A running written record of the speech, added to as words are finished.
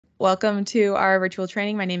Welcome to our virtual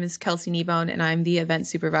training. My name is Kelsey Kneebone, and I'm the Event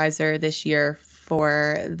Supervisor this year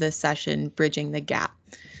for the session Bridging the Gap.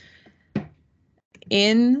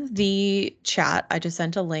 In the chat, I just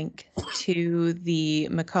sent a link to the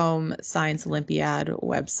Macomb Science Olympiad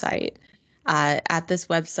website. At this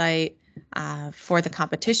website, for the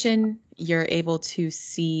competition, you're able to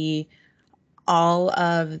see all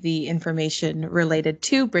of the information related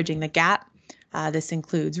to Bridging the Gap. This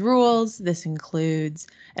includes rules, this includes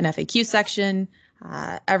an FAQ section,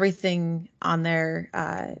 everything on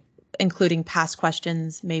there, including past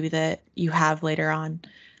questions maybe that you have later on,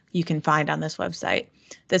 you can find on this website.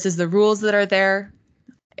 This is the rules that are there.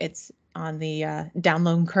 It's on the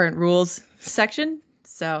download current rules section,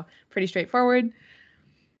 so pretty straightforward.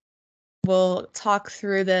 We'll talk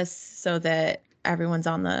through this so that everyone's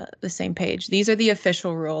on the same page. These are the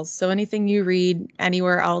official rules. So anything you read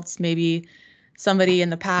anywhere else, maybe somebody in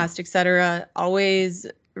the past, etc., always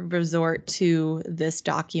resort to this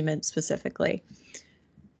document specifically.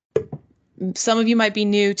 Some of you might be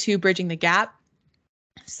new to Bridging the Gap.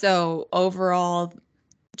 So overall,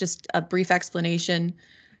 just a brief explanation.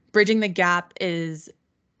 Bridging the Gap is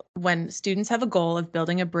when students have a goal of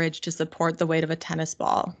building a bridge to support the weight of a tennis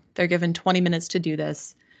ball. They're given 20 minutes to do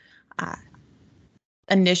this.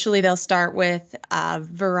 Initially, they'll start with a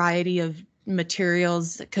variety of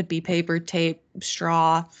materials. It could be paper, tape,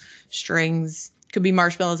 straw, strings, could be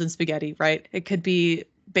marshmallows and spaghetti, right? It could be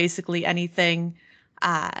basically anything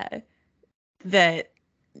that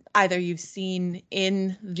either you've seen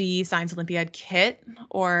in the Science Olympiad kit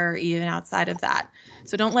or even outside of that.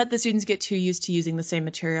 So don't let the students get too used to using the same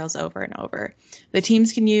materials over and over. The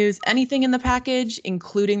teams can use anything in the package,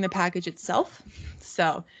 including the package itself.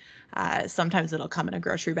 So sometimes it'll come in a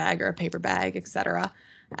grocery bag or a paper bag, etc.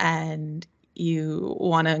 And you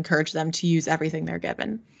want to encourage them to use everything they're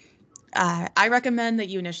given. I recommend that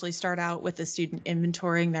you initially start out with the student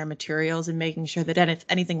inventorying their materials and making sure that if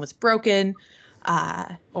anything was broken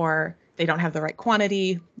or they don't have the right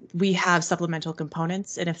quantity, we have supplemental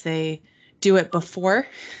components. And if they do it before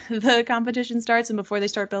the competition starts and before they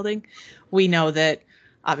start building, we know that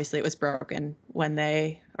obviously it was broken when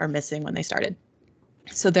they are missing when they started.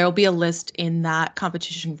 So there will be a list in that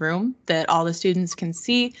competition room that all the students can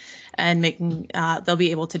see, and they'll be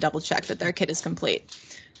able to double check that their kit is complete.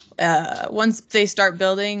 Once they start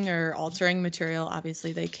building or altering material,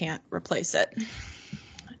 obviously they can't replace it.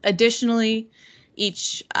 Additionally,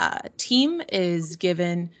 each team is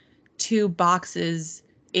given 2 boxes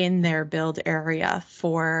in their build area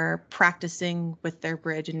for practicing with their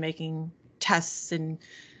bridge and making tests and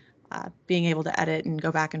being able to edit and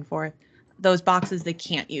go back and forth. Those boxes they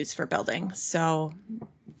can't use for building, so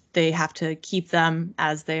they have to keep them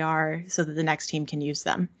as they are so that the next team can use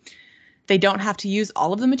them. They don't have to use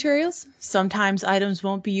all of the materials. Sometimes items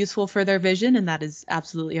won't be useful for their vision, and that is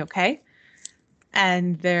absolutely okay.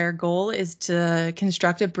 And their goal is to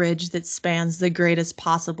construct a bridge that spans the greatest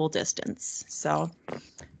possible distance. So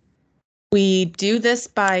we do this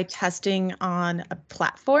by testing on a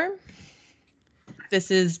platform. This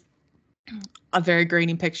is a very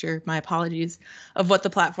grainy picture, my apologies, of what the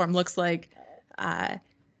platform looks like.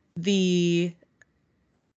 The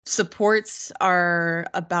supports are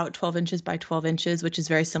about 12 inches by 12 inches, which is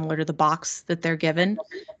very similar to the box that they're given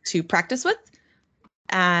to practice with.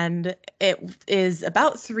 And it is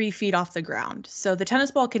about 3 feet off the ground. So the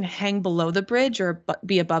tennis ball can hang below the bridge or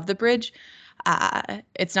be above the bridge.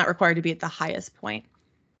 It's not required to be at the highest point.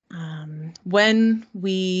 When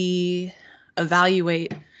we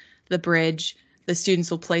evaluate the bridge, the students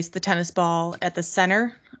will place the tennis ball at the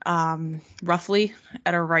center, roughly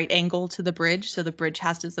at a right angle to the bridge. So the bridge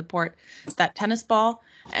has to support that tennis ball,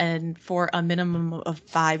 and for a minimum of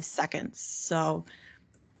 5 seconds. So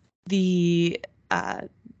that'll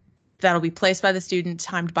be placed by the student,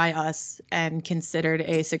 timed by us, and considered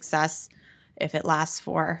a success if it lasts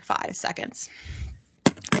for 5 seconds.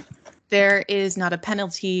 There is not a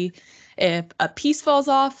penalty if a piece falls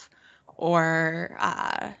off or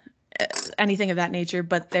anything of that nature,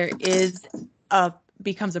 but there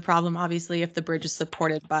becomes a problem, obviously, if the bridge is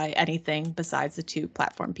supported by anything besides the 2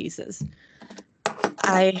 platform pieces.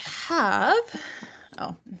 I have,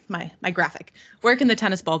 my graphic. Where can the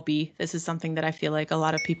tennis ball be? This is something that I feel like a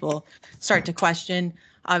lot of people start to question.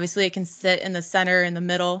 Obviously, it can sit in the center, in the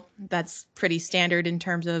middle. That's pretty standard in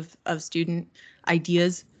terms of student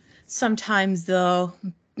ideas. Sometimes they'll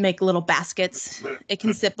make little baskets. It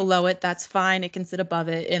can sit below it. That's fine. It can sit above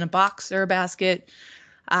it in a box or a basket.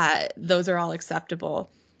 Those are all acceptable.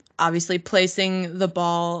 Obviously, placing the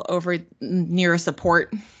ball over near a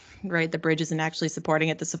support, right? The bridge isn't actually supporting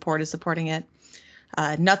it. The support is supporting it.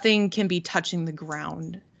 Nothing can be touching the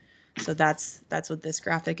ground. So that's what this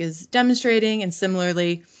graphic is demonstrating. And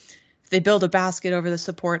similarly, if they build a basket over the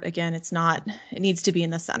support, again, it needs to be in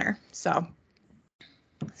the center. So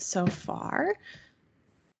far,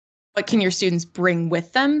 what can your students bring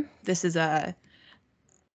with them?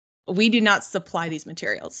 We do not supply these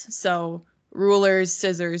materials. So rulers,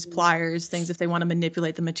 scissors, pliers, things, if they want to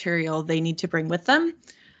manipulate the material, they need to bring with them.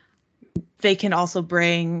 They can also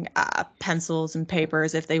bring pencils and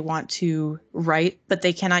papers if they want to write, but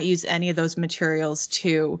they cannot use any of those materials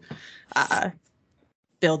to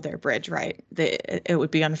build their bridge, right? It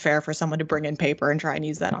would be unfair for someone to bring in paper and try and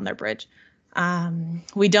use that on their bridge.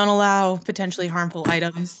 We don't allow potentially harmful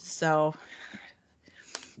items. So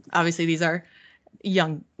obviously these are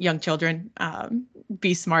young children.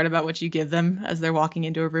 Be smart about what you give them as they're walking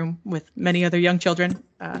into a room with many other young children.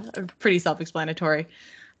 Pretty self-explanatory.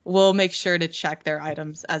 We'll make sure to check their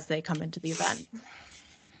items as they come into the event.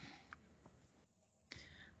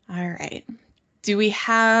 All right. Do we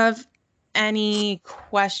have any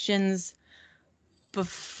questions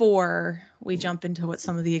before we jump into what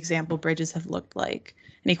some of the example bridges have looked like?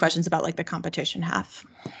 Any questions about like the competition half?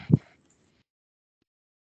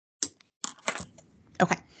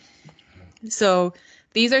 Okay. So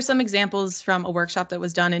these are some examples from a workshop that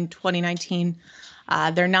was done in 2019.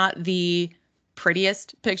 They're not the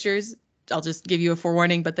prettiest pictures. I'll just give you a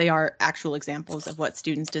forewarning, but they are actual examples of what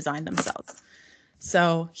students designed themselves.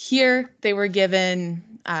 So here they were given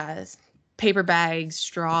paper bags,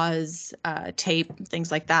 straws, tape,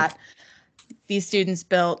 things like that. These students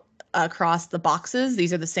built across the boxes.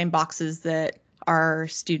 These are the same boxes that our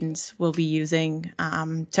students will be using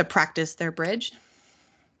to practice their bridge.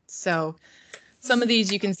 So some of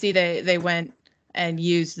these you can see they went and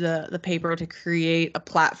used the paper to create a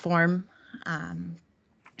platform.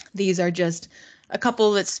 These are just a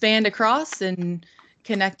couple that spanned across and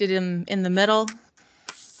connected in the middle.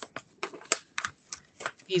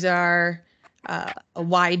 These are a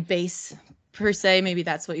wide base per se. Maybe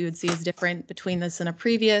that's what you would see is different between this and a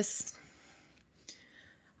previous.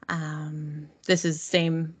 This is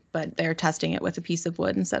same, but they're testing it with a piece of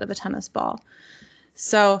wood instead of a tennis ball.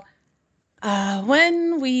 So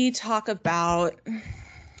when we talk about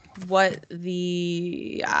what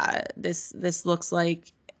the this looks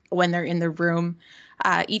like when they're in the room,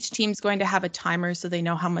 each team's going to have a timer so they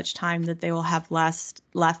know how much time that they will have left.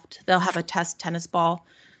 They'll have a test tennis ball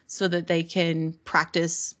so that they can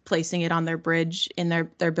practice placing it on their bridge in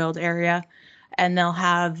their build area, and they'll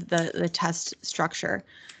have the test structure.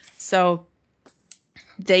 So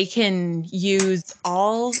they can use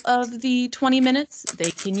all of the 20 minutes.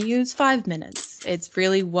 They can use 5 minutes. It's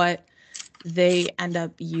really what they end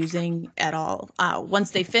up using at all.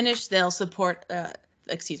 Once they finish, they'll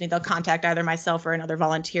they'll contact either myself or another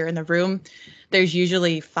volunteer in the room. There's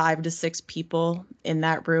usually 5 to 6 people in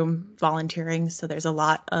that room volunteering, so there's a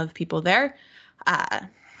lot of people there.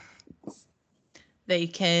 They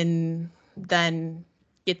can then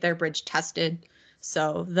get their bridge tested.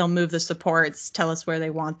 So they'll move the supports, tell us where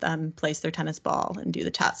they want them, place their tennis ball, and do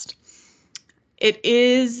the test. It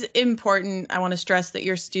is important, I want to stress, that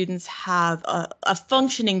your students have a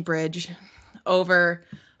functioning bridge over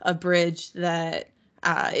a bridge that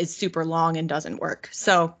is super long and doesn't work.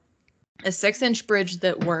 So a 6-inch bridge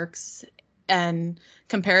that works in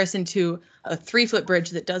comparison to a 3-foot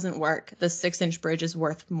bridge that doesn't work, the 6-inch bridge is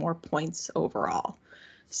worth more points overall.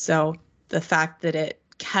 So the fact that it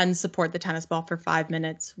can support the tennis ball for 5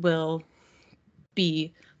 minutes will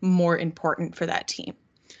be more important for that team.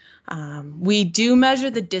 We do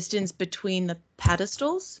measure the distance between the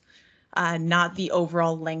pedestals, not the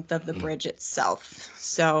overall length of the bridge itself.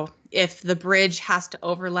 So if the bridge has to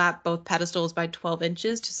overlap both pedestals by 12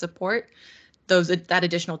 inches to support, that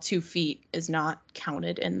additional 2 feet is not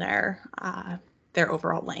counted in their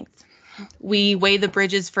overall length. We weigh the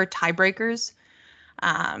bridges for tiebreakers.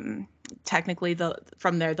 Technically,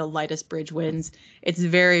 from there, the lightest bridge wins. It's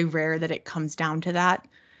very rare that it comes down to that.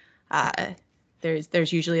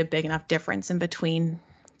 There's usually a big enough difference in between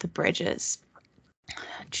the bridges.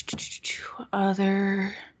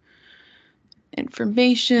 Other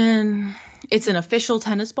information. It's an official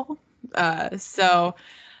tennis ball. So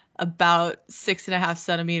about 6.5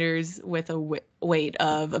 centimeters with a weight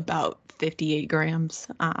of about 58 grams.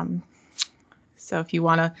 So if you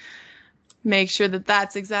want to make sure that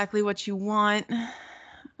that's exactly what you want.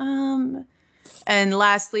 And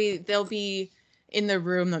lastly, they'll be in the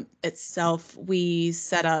room itself. We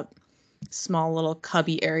set up small little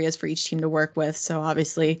cubby areas for each team to work with. So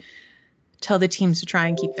obviously tell the teams to try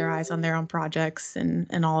and keep their eyes on their own projects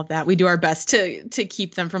and all of that. We do our best to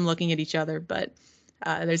keep them from looking at each other, but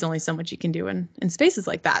there's only so much you can do in spaces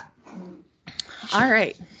like that. All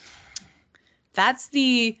right. that's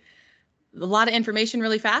a lot of information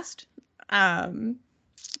really fast. I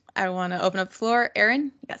want to open up the floor.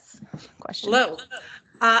 Erin, yes, question. Hello.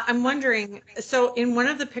 I'm wondering, so in one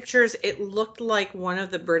of the pictures, it looked like one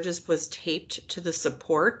of the bridges was taped to the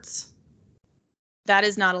supports. That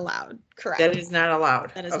is not allowed. Correct. That is not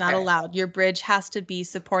allowed. That is not allowed. Your bridge has to be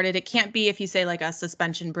supported. It can't be, if you say like a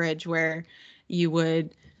suspension bridge where you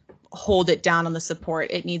would hold it down on the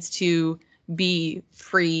support. It needs to be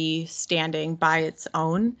free standing by its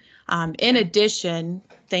own. In addition,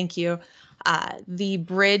 thank you, the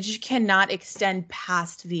bridge cannot extend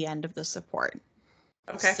past the end of the support.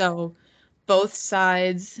 Okay. So both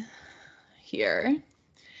sides here,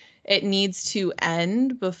 it needs to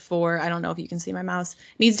end before, I don't know if you can see my mouse,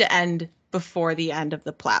 it needs to end before the end of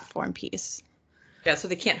the platform piece. Yeah, so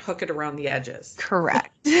they can't hook it around the edges.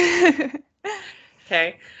 Correct.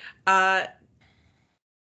 Okay.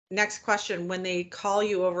 Next question. When they call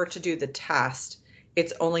you over to do the test,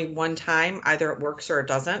 it's only one time, either it works or it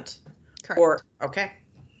doesn't? Correct. Or, okay.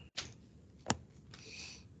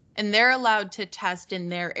 And they're allowed to test in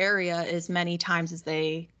their area as many times as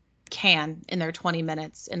they can in their 20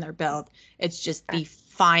 minutes in their build. It's just the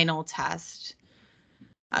final test,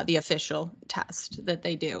 the official test that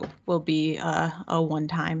they do will be a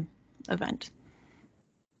one-time event.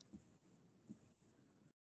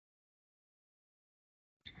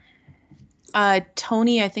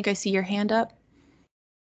 Tony, I think I see your hand up.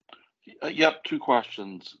 Yep, two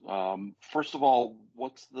questions. First of all,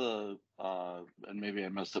 what's the, and maybe I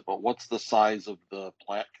missed it, but what's the size of the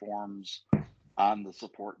platforms on the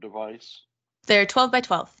support device? They're 12 by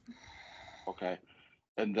 12. Okay.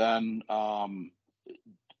 And then,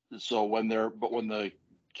 so when the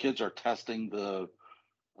kids are testing the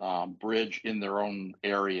bridge in their own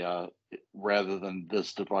area, rather than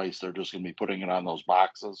this device, they're just going to be putting it on those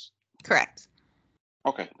boxes? Correct.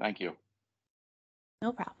 Okay, thank you.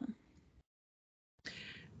 No problem.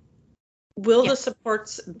 Will the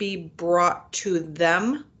supports be brought to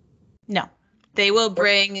them? No, they will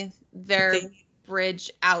bring their bridge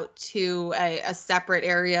out to a separate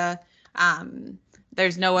area.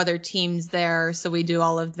 There's no other teams there, so we do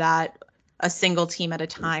all of that, a single team at a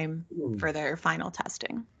time for their final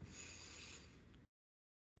testing.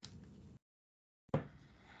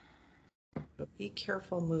 Be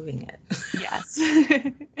careful moving it. Yes.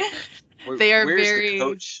 They are very, the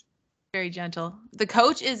coach? very gentle. The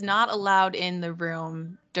coach is not allowed in the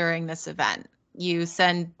room during this event. You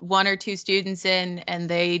send one or two students in and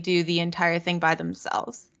they do the entire thing by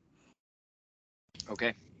themselves.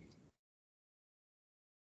 Okay.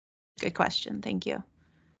 Good question. Thank you.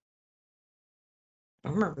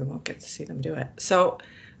 Bummer, we won't get to see them do it. So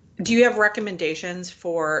do you have recommendations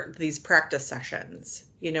for these practice sessions?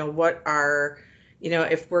 You know, what are, you know,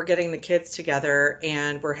 if we're getting the kids together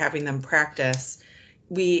and we're having them practice,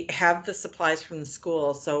 we have the supplies from the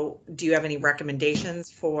school. So do you have any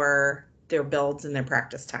recommendations for their builds and their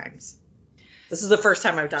practice times? This is the first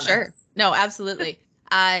time I've done it. Sure. No, absolutely.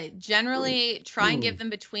 Generally try and give them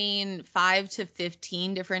between 5 to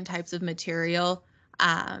 15 different types of material,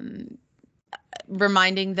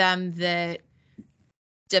 reminding them that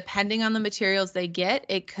depending on the materials they get,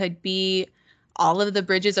 it could be all of the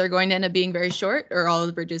bridges are going to end up being very short, or all of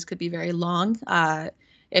the bridges could be very long.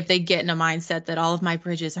 If they get in a mindset that all of my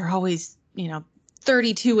bridges are always,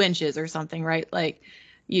 32 inches or something, right? Like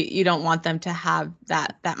you don't want them to have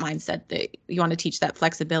that mindset. That you want to teach that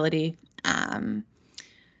flexibility,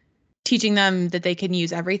 teaching them that they can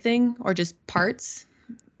use everything or just parts.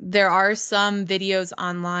 There are some videos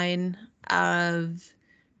online of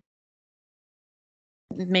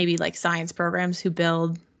maybe like science programs who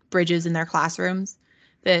build bridges in their classrooms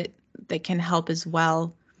that can help as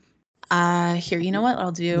well. Here, you know what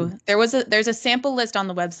I'll do? There's a sample list on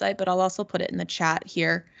the website, but I'll also put it in the chat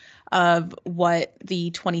here of what the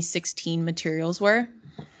 2016 materials were.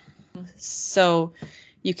 So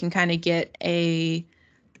you can kind of get maybe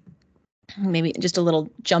just a little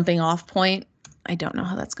jumping off point. I don't know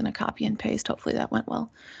how that's going to copy and paste. Hopefully that went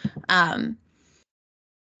well.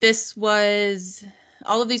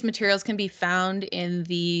 All of these materials can be found in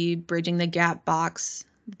the Bridging the Gap box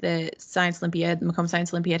that Macomb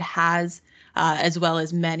Science Olympiad has, as well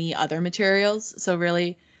as many other materials. So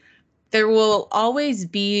really, there will always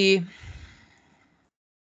be,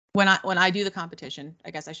 when I do the competition, I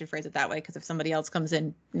guess I should phrase it that way, because if somebody else comes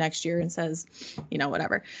in next year and says,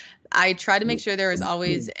 whatever, I try to make sure there is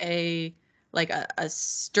always a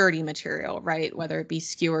sturdy material, right? Whether it be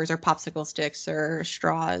skewers or popsicle sticks or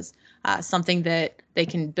straws, something that they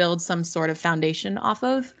can build some sort of foundation off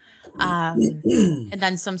of, and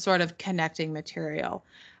then some sort of connecting material,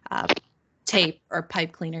 tape or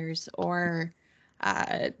pipe cleaners or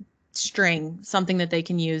string, something that they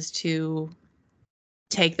can use to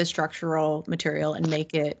take the structural material and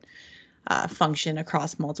make it function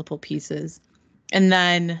across multiple pieces. And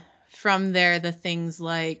then from there, the things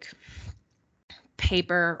like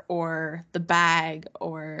paper or the bag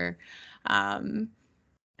or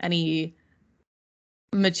any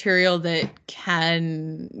material that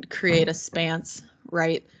can create a spanse,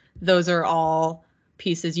 right? Those are all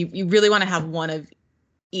pieces. You really want to have one of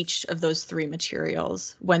each of those three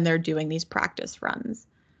materials when they're doing these practice runs.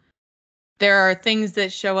 There are things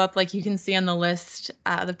that show up, like you can see on the list.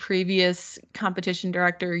 The previous competition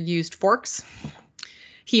director used forks.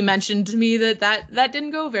 He mentioned to me that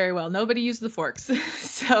didn't go very well. Nobody used the forks.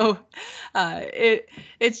 So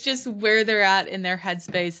it's just where they're at in their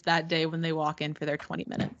headspace that day when they walk in for their 20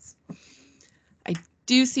 minutes. I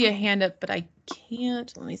do see a hand up, but I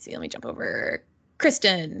can't. Let me see. Let me jump over.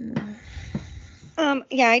 Kristen.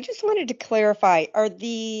 Yeah, I just wanted to clarify, are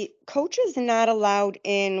the coaches not allowed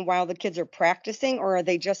in while the kids are practicing, or are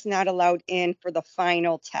they just not allowed in for the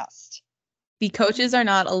final test? The coaches are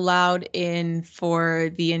not allowed in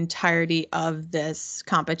for the entirety of this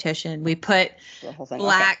competition. We put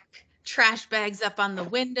black trash bags up on the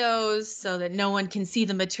windows so that no one can see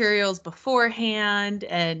the materials beforehand,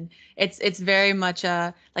 and it's very much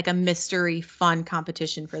like a mystery fun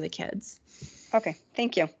competition for the kids. Okay,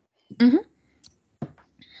 thank you. Mm-hmm.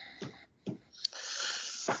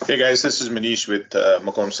 Hey guys, this is Manish with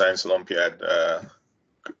Macomb Science Olympiad.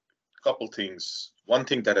 Couple things. One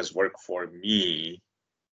thing that has worked for me,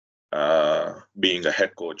 being a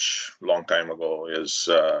head coach a long time ago, is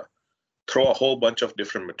throw a whole bunch of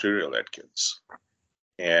different material at kids.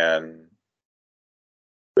 And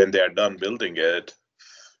when they are done building it,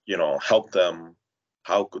 help them.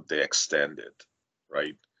 How could they extend it,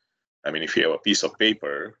 right? I mean, if you have a piece of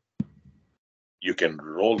paper, you can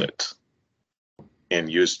roll it and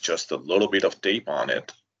use just a little bit of tape on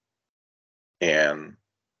it. And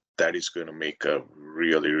that is going to make a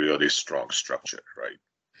really, really strong structure, right?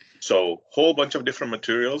 So whole bunch of different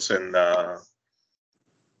materials and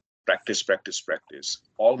practice.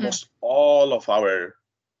 Almost all of our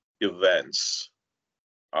events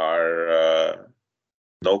are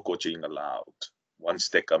no coaching allowed. Once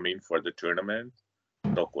they come in for the tournament,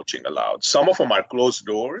 no coaching allowed. Some of them are closed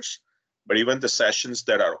doors, but even the sessions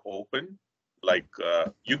that are open, like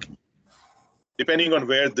depending on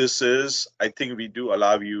where this is, I think we do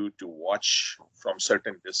allow you to watch from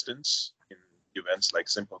certain distance in events like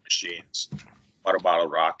simple machines, water bottle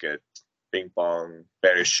rocket, ping pong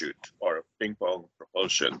parachute, or ping pong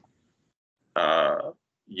propulsion.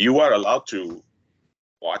 You are allowed to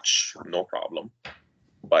watch, no problem,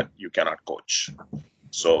 but you cannot coach.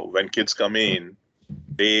 So when kids come in,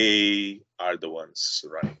 they are the ones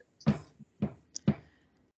running it.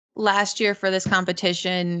 Last year for this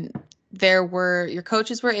competition, your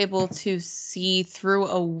coaches were able to see through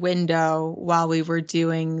a window while we were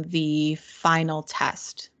doing the final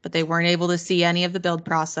test, but they weren't able to see any of the build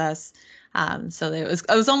process. So it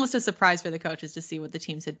was almost a surprise for the coaches to see what the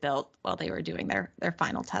teams had built while they were doing their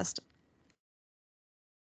final test.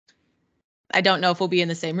 I don't know if we'll be in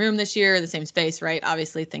the same room this year or the same space, right?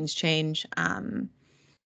 Obviously things change.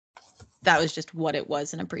 That was just what it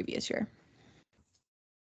was in a previous year.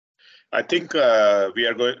 I think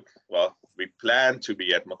we plan to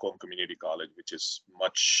be at Macomb Community College, which is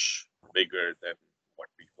much bigger than what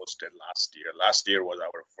we hosted last year. Last year was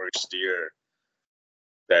our first year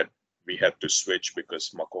that we had to switch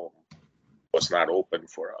because Macomb was not open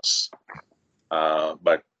for us.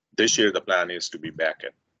 But this year, the plan is to be back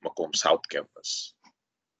at Macomb South Campus.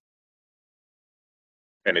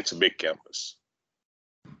 And it's a big campus.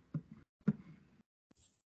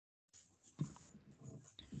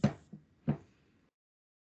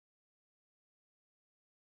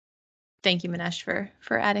 Thank you, Manesh,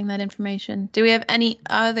 for adding that information. Do we have any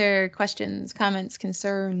other questions, comments,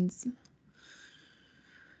 concerns?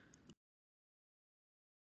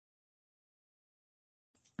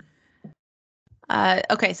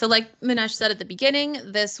 Okay, so like Manesh said at the beginning,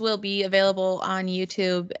 this will be available on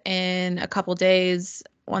YouTube in a couple days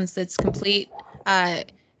once it's complete.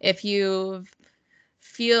 If you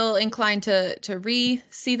feel inclined to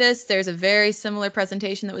re-see this, there's a very similar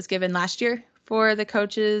presentation that was given last year for the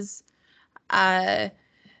coaches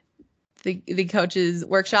the coaches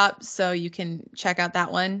workshop, so you can check out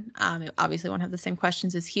that one. It obviously won't have the same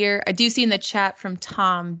questions as here. I do see in the chat from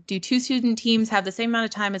Tom, do 2 student teams have the same amount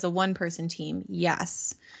of time as a 1-person team?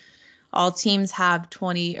 Yes. All teams have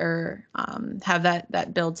 20 or have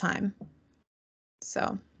that build time.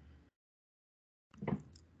 So.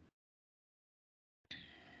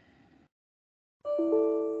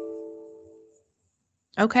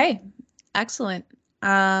 Okay, excellent.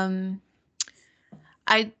 Minesh,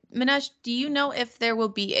 do you know if there will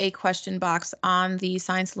be a question box on the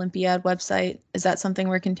Science Olympiad website? Is that something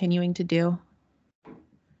we're continuing to do?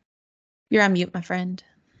 You're on mute, my friend.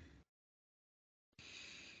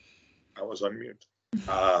 I was on mute.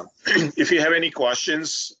 If you have any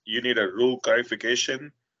questions, you need a rule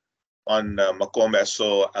clarification on Macomb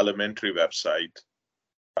SO Elementary website.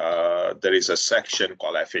 There is a section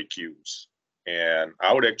called FAQs. And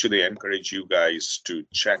I would actually encourage you guys to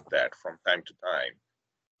check that from time to time,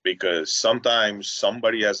 because sometimes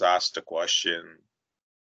somebody has asked a question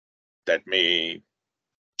that may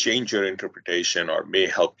change your interpretation or may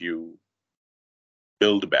help you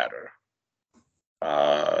build better.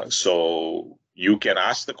 So you can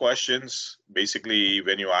ask the questions. Basically,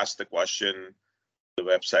 when you ask the question, the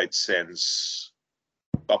website sends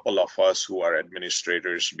a couple of us who are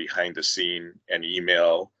administrators behind the scene an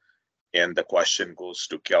email, and the question goes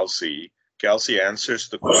to Kelsey. Kelsey answers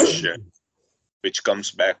the question, which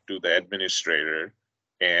comes back to the administrator,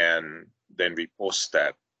 and then we post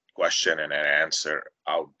that question and an answer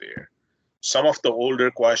out there. Some of the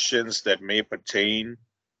older questions that may pertain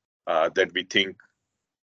that we think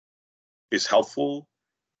is helpful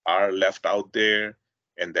are left out there.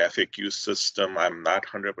 And the FAQ system, I'm not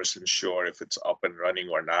 100% sure if it's up and running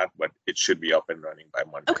or not, but it should be up and running by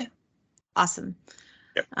Monday. Okay, awesome.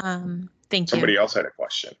 Yep. Thank you. Somebody else had a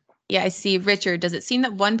question. Yeah, I see. Richard, does it seem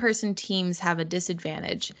that one-person teams have a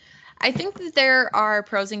disadvantage? I think that there are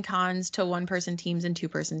pros and cons to one-person teams and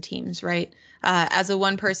two-person teams, right? As a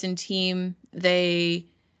one-person team, they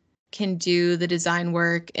can do the design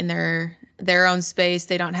work in their own space.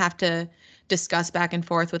 They don't have to discuss back and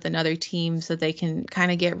forth with another team, so they can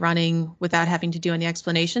kind of get running without having to do any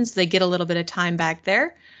explanations. They get a little bit of time back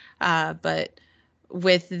there. But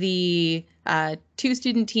with the two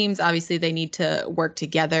student teams, obviously they need to work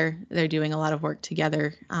together. They're doing a lot of work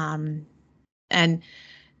together. And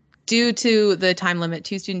due to the time limit,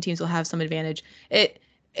 two student teams will have some advantage.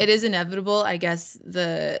 It is inevitable. I guess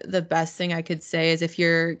the best thing I could say is if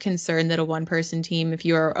you're concerned that a one-person team, if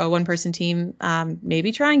you're a one-person team,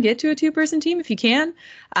 maybe try and get to a two-person team if you can.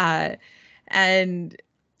 And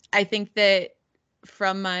I think that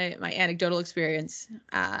from my anecdotal experience,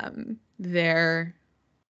 there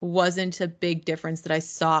wasn't a big difference that I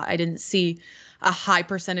saw. I didn't see a high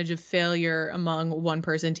percentage of failure among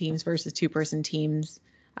one-person teams versus two-person teams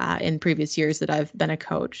in previous years that I've been a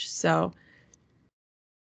coach. So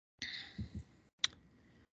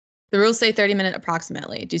the rules say 30-minute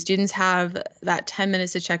approximately. Do students have that 10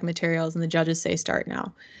 minutes to check materials and the judges say start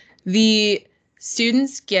now? The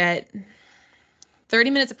students get 30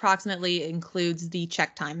 minutes approximately includes the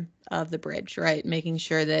check time of the bridge, right? Making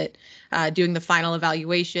sure that doing the final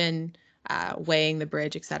evaluation, weighing the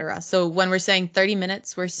bridge, etc. So when we're saying 30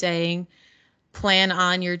 minutes, we're saying plan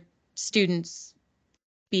on your students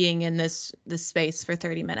being in this space for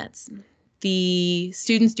 30 minutes. The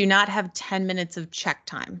students do not have 10 minutes of check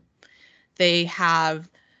time. They have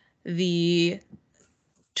the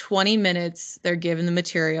 20 minutes, they're given the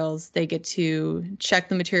materials, they get to check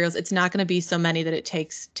the materials. It's not going to be so many that it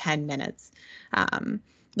takes 10 minutes.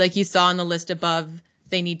 Like you saw on the list above,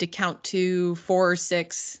 they need to count to 4 or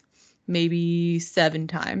 6, maybe 7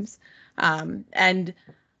 times. And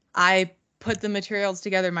I put the materials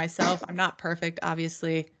together myself. I'm not perfect,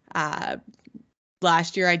 obviously.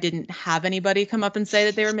 Last year, I didn't have anybody come up and say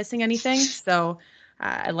that they were missing anything. So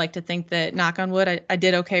I'd like to think that, knock on wood, I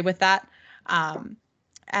did okay with that.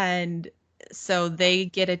 And so they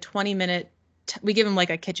get a 20-minute, we give them like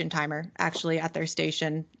a kitchen timer actually at their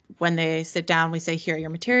station. When they sit down, we say, here are your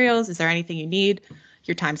materials. Is there anything you need?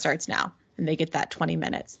 Your time starts now. And they get that 20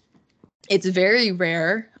 minutes. It's very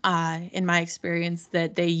rare in my experience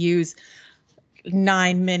that they use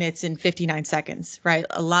 9 minutes and 59 seconds, right?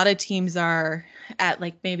 A lot of teams are at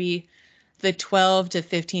like maybe the 12 to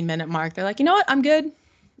 15 minute mark. They're like, you know what? I'm good.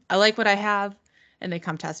 I like what I have. And they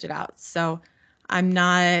come test it out. So I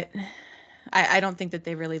don't think that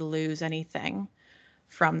they really lose anything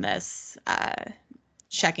from this,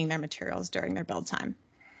 checking their materials during their build time.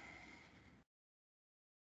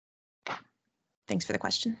 Thanks for the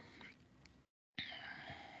question.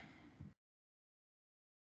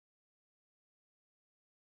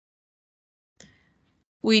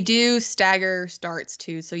 We do stagger starts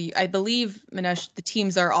too. So I believe, Minesh, the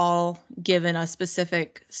teams are all given a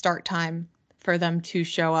specific start time for them to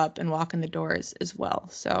show up and walk in the doors as well.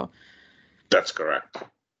 So that's correct.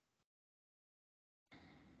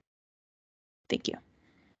 Thank you.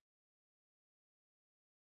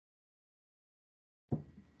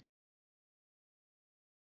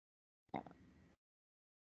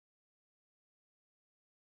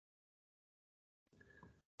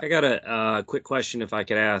 I got a quick question if I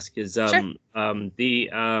could ask is Sure.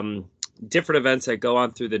 the different events that go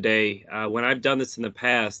on through the day. When I've done this in the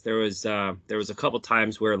past, there was a couple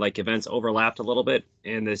times where like events overlapped a little bit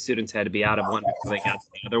and the students had to be out of one before they got to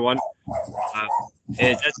the other one.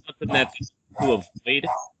 Is that something that to avoid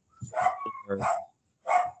or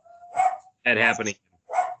that happening?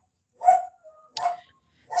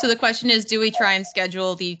 So the question is, do we try and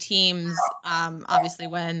schedule the teams, obviously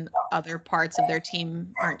when other parts of their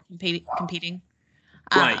team aren't competing?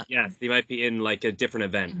 Right, yes, they might be in like a different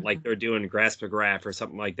event, like Mhm. they're doing grasp a graph or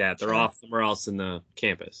something like that. They're Sure. off somewhere else in the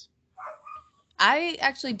campus. I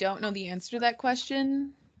actually don't know the answer to that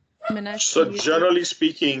question. Minesh, So do you? generally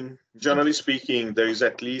speaking, there is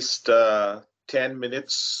at least 10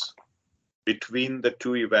 minutes between the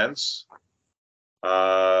two events.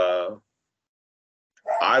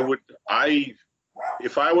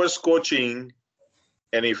 If I was coaching,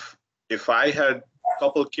 and if I had a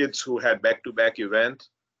couple kids who had back-to-back event,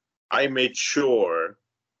 I made sure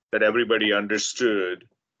that everybody understood,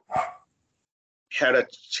 had a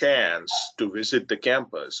chance to visit the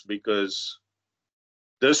campus, because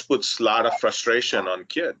this puts a lot of frustration on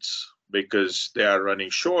kids because they are running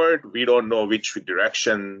short. We don't know which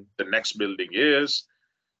direction the next building is.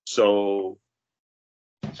 So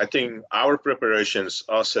I think our preparations,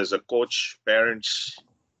 us as a coach, parents,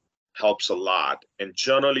 helps a lot. And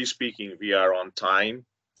generally speaking, we are on time.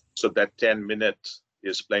 So that 10 minutes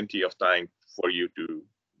is plenty of time for you to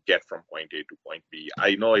get from point A to point B.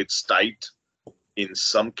 I know it's tight in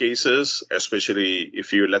some cases, especially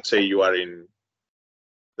if you, let's say you are in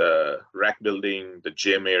the rec building, the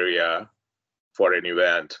gym area for an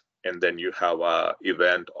event, and then you have a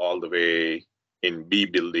event all the way in B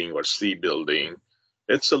building or C building.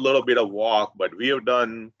 It's a little bit of walk, but we have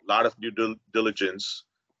done a lot of due diligence,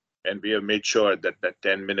 and we have made sure that that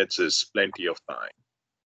 10 minutes is plenty of time.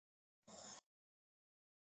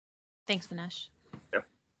 Thanks, Minesh. Yep.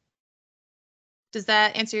 Does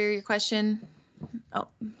that answer your question? Oh,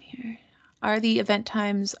 here. Are the event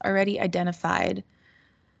times already identified?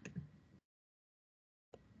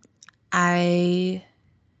 I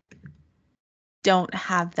don't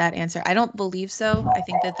have that answer. I don't believe so. I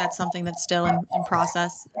think that that's something that's still in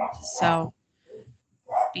process. So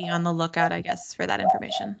be on the lookout, I guess, for that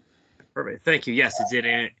information. Perfect. Thank you. Yes, it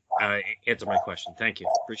did answer my question. Thank you.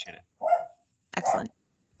 Appreciate it. Excellent.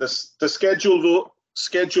 The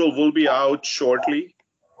schedule will be out shortly,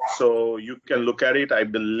 so you can look at it. I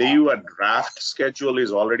believe a draft schedule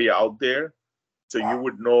is already out there, so you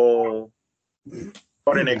would know.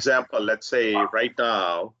 For an example, let's say right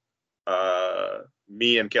now,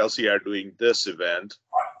 me and Kelsey are doing this event,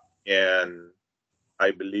 and I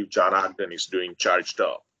believe John Ogden is doing Charged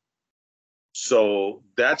Up. So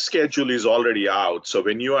that schedule is already out. So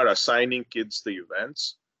when you are assigning kids the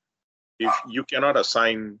events, if you cannot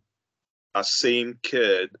assign a same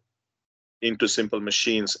kid into Simple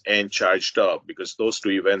Machines and Charged Up, because those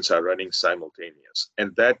two events are running simultaneous.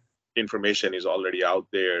 And that information is already out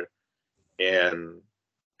there and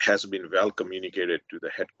has been well communicated to the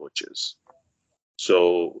head coaches.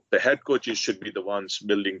 So the head coaches should be the ones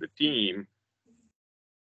building the team,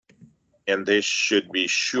 and they should be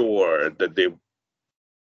sure that they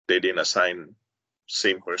didn't assign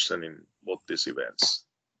same person in both these events.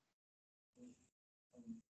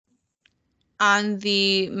 On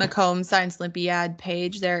the Macomb Science Olympiad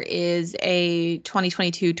page, there is a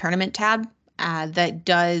 2022 tournament tab that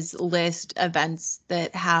does list events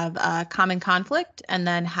that have a common conflict, and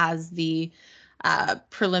then has the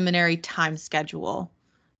preliminary time schedule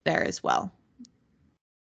there as well.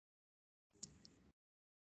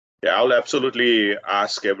 Yeah, I'll absolutely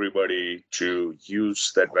ask everybody to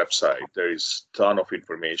use that website. There is a ton of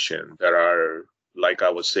information. There are, like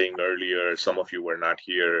I was saying earlier, some of you were not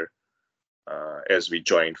here as we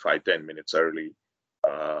joined 5-10 minutes early.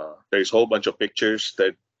 There's a whole bunch of pictures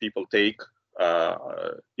that people take.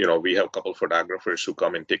 We have a couple photographers who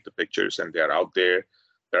come and take the pictures, and they're out there.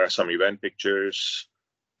 There are some event pictures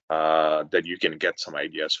that you can get some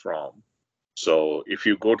ideas from. So if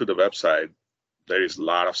you go to the website, there is a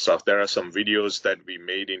lot of stuff. There are some videos that we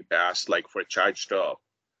made in past, like for Charged Up.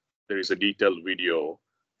 There is a detailed video.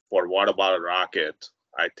 For What About a Rocket,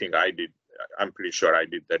 I'm pretty sure I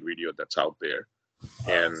did that video that's out there.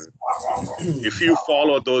 And if you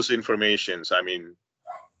follow those informations, I mean,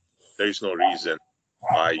 there is no reason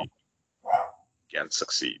why you can't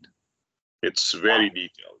succeed. It's very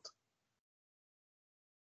detailed.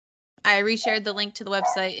 I reshared the link to the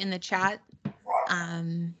website in the chat.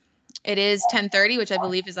 It is 10:30, which I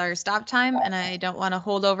believe is our stop time, and I don't want to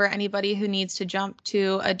hold over anybody who needs to jump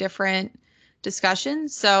to a different discussion.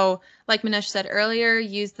 So like Manish said earlier,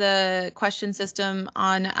 use the question system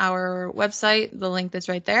on our website, the link that's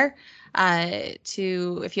right there,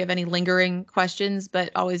 to if you have any lingering questions,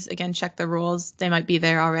 but always, again, check the rules. They might be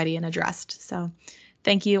there already and addressed. So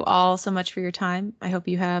thank you all so much for your time. I hope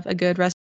you have a good rest.